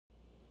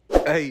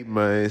Hey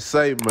man,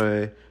 say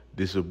man,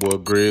 this your boy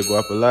Greg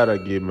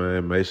Guapalata again,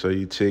 man. Make sure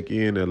you check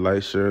in and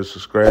like, share, and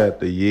subscribe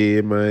to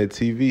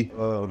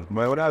YeaManeTV.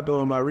 Man, without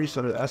doing my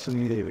research, I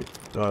seen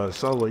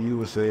solo you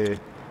would say,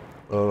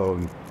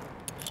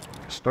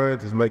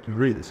 strength is make you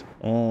rich.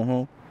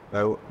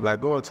 Like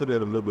going to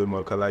that a little bit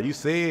more, cause like you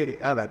said,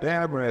 I like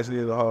damn, man, it's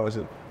a hard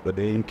shit, but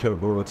then you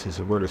kept going to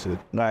some other shit.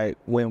 Like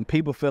when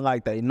people feel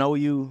like they know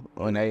you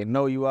and they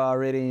know you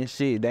already and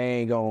shit,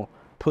 they ain't gonna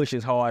push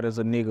as hard as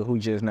a nigga who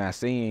just not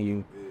seeing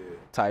you.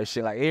 Type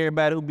shit. Like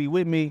everybody who be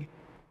with me,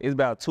 it's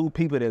about two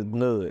people that's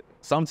blood.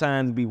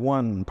 Sometimes be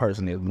one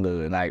person that's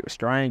blood. Like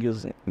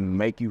strangers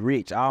make you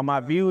rich. All my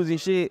views and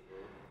shit,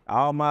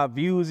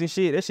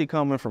 that shit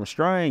coming from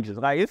strangers.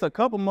 Like it's a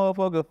couple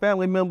motherfucker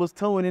family members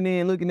tuning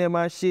in, looking at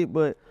my shit,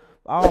 but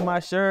all my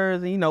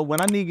shares, and you know,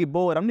 when I nigga get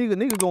bored, I'm nigga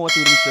going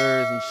through them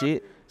shares and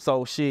shit.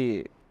 So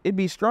shit, it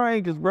be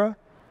strangers, bro.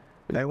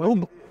 Like,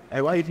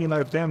 why you think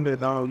like family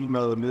don't, you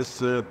know, this,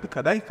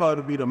 because they supposed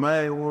to be the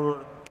main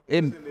one.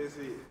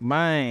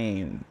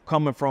 Man,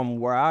 coming from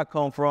where I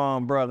come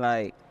from, bro,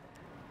 like,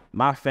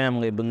 my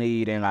family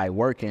believe in, like,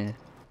 working,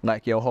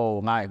 like, your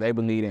whole life. They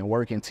believe in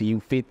working till you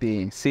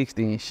 50 and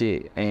 60 and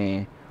shit,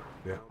 and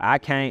I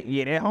can't,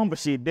 that humble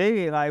shit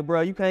dead. Like,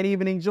 bro, you can't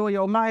even enjoy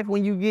your life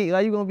when you get,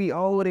 like, you gonna be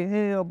old in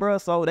hell, bro.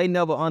 So they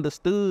never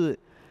understood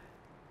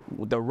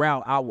the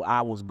route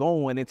I was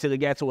going until it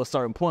got to a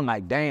certain point.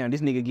 Like, damn,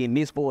 this nigga getting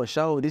this for a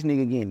show, this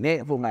nigga getting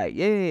that for, like,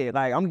 yeah,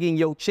 like, I'm getting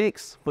your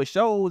checks for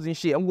shows and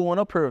shit. I'm going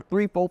up here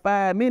 3, 4,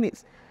 5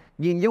 minutes,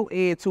 getting your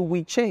every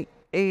 2-week check,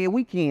 every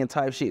weekend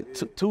type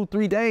shit, 2,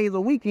 3 days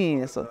a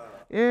weekend. So,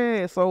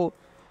 yeah, so,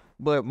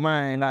 but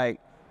man, like,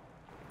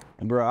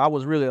 bro, I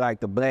was really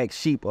like the black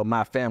sheep of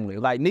my family.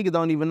 Like, niggas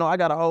don't even know I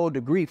got a whole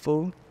degree,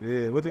 fool.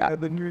 Yeah, what the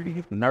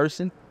degree?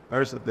 Nursing.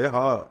 They're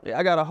hard. Yeah,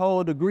 I got a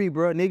whole degree,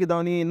 bro. Niggas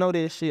don't even know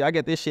that shit. I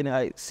got this shit in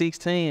like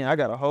 16. I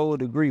got a whole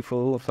degree,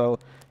 fool. So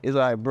it's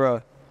like,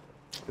 bro.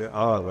 They're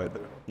hard right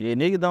there. Yeah,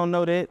 niggas don't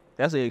know that.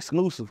 That's an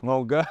exclusive.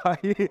 Oh God,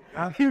 you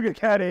can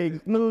kind of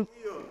exclusive.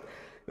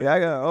 Yeah, I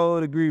got a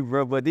whole degree,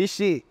 bro. But this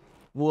shit,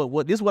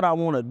 this what I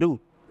want to do.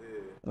 Yeah.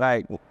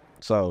 Like,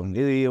 so it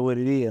is what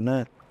it is,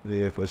 nah.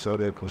 Yeah, for sure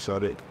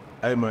that.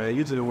 Hey man,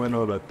 you just went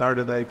on a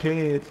 30-day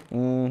kids.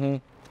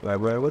 Like,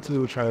 bro, what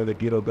you trying to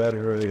get up out of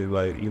here? And,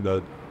 like, you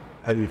know,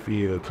 how do you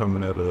feel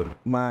coming out of it?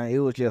 Man, it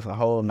was just a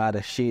whole lot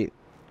of shit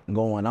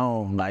going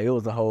on. Like, it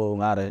was a whole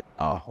lot of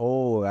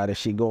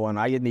shit going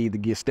on. I just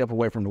need to step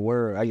away from the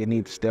world. I just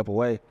need to step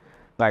away,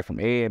 like, from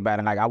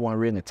everybody. Like, I wasn't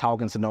really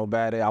talking to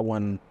nobody.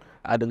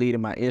 I deleted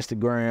my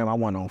Instagram. I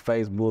wasn't on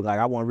Facebook. Like,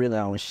 I wasn't really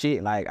on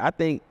shit. Like, I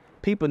think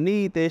people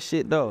need that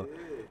shit, though.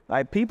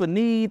 Like, people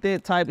need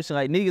that type of shit.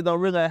 Like, niggas don't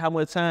realize how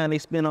much time they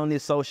spend on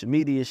this social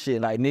media shit.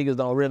 Like, niggas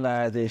don't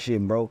realize that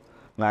shit, bro.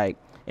 Like,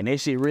 and that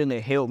shit really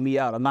helped me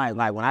out tonight.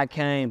 Like, when I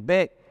came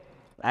back,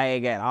 I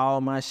had got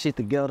all my shit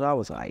together. I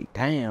was like,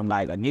 damn,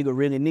 like, a nigga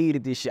really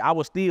needed this shit. I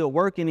was still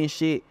working and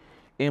shit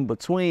in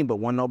between, but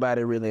when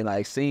nobody really,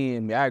 like,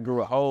 seeing me, I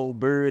grew a whole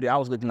beard. I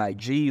was looking like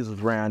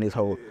Jesus around this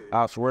whole,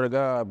 I swear to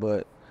God.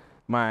 But,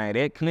 man,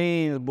 that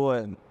cleans,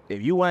 boy,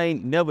 if you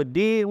ain't never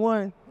did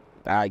one,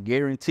 I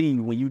guarantee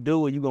you, when you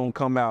do it, you gonna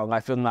come out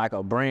like feeling like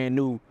a brand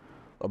new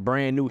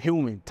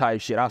human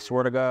type shit. I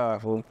swear to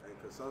God, fool.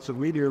 Social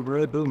media,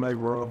 bro, do make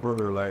world,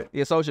 brother. Like,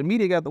 yeah, social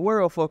media got the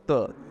world fucked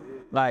up.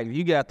 Like,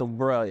 you got the,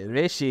 bro,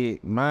 that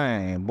shit,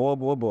 man, boy.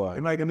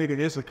 It make a nigga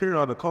insecure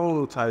on the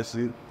cold type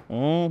shit.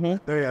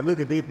 Yeah, look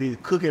at these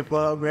cooking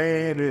for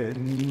man,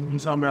 and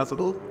something else,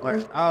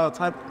 like all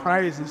type of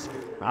prices.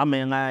 I'm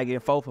in line getting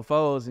 4 for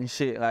 4s and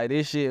shit. Like,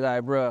 this shit,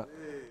 like, bro.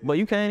 But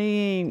you can't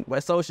even,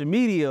 but social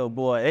media,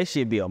 boy, that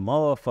shit be a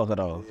motherfucker,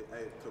 though. Yeah,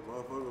 hey, the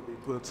motherfucker be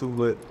put too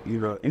much, you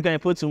know. You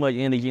can't put too much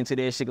energy into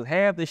that shit, because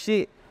half the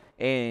shit,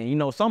 and, you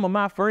know, some of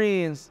my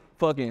friends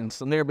fucking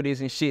celebrities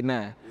and shit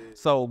now.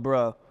 So,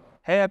 bro,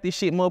 half this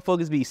shit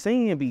motherfuckers be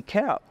seeing be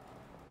cap.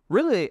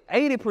 Really,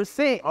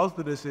 80%. Most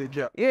of this shit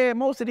cap. Yeah,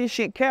 most of this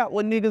shit cap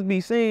what niggas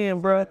be seeing,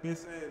 bro. Been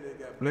saying they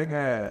got black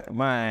eyes.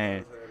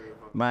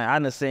 Man, I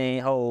done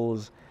seen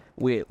hoes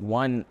with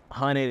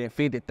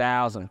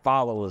 150,000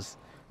 followers.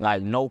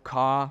 Like, no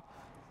car,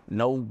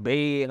 no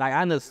bed. Like,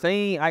 I done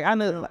seen, like, I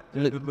done, like,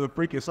 the little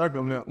freaking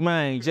circle now.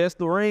 Man, just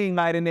the ring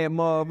light in that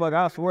motherfucker.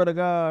 I swear to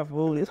God,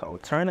 fool, this whole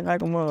turning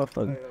like a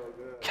motherfucker.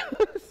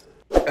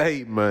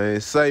 Hey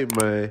man, say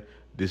man,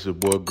 this your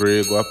boy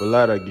Greg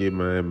Guapalata again,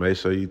 man. Make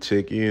sure you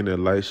check in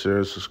and like, share,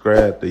 and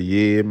subscribe to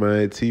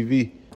YeaManeTV.